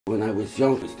When I was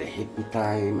young, it was the hippie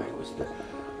time, it was the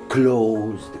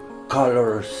clothes, the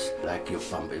colors, like you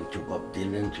bump into Bob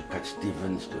Dylan, to Cat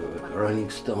Stevens, to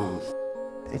Rolling Stones.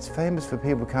 It's famous for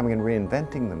people coming and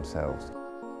reinventing themselves.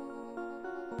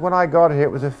 When I got here,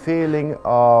 it was a feeling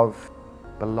of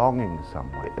belonging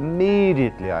somewhere.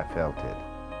 Immediately I felt it.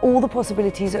 All the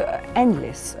possibilities are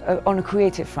endless on a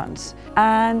creative front,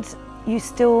 and you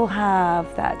still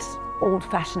have that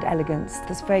old-fashioned elegance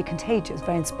that's very contagious,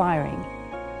 very inspiring.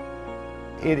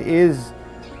 It is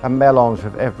a melange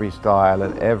of every style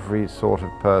and every sort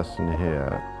of person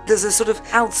here. There's a sort of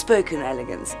outspoken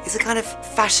elegance. It's a kind of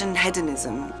fashion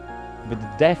hedonism.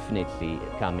 But definitely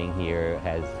coming here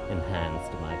has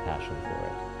enhanced my passion for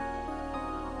it.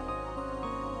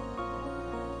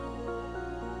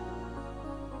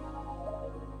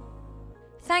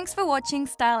 Thanks for watching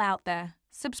Style Out There.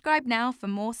 Subscribe now for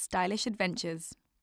more stylish adventures.